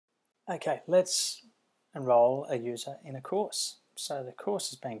Okay, let's enroll a user in a course. So the course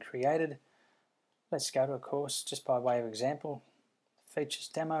has been created. Let's go to a course just by way of example. Features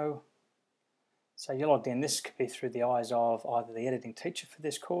demo. So you're logged in. This could be through the eyes of either the editing teacher for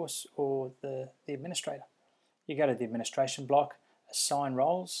this course or the administrator. You go to the administration block, assign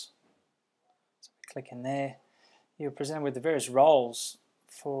roles. So we click in there. You're presented with the various roles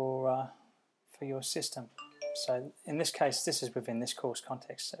for your system. So in this case, this is within this course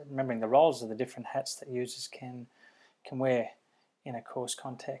context. So remembering the roles are the different hats that users can wear in a course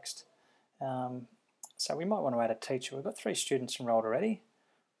context. So we might want to add a teacher. We've got 3 students enrolled already.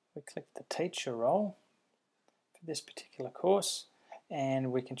 We click the teacher role for this particular course,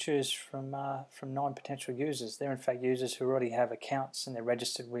 and we can choose from 9 potential users. They're in fact users who already have accounts and they're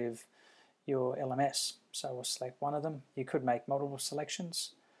registered with your LMS. So we'll select one of them. You could make multiple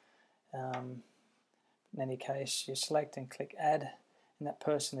selections. In any case, you select and click add, and that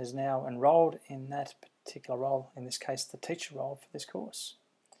person is now enrolled in that particular role, in this case the teacher role for this course.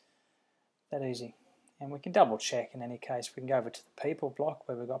 That easy. And we can double check in any case. We can go over to the people block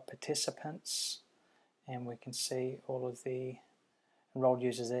where we've got participants, and we can see all of the enrolled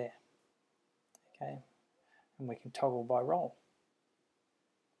users there. Okay, and we can toggle by role.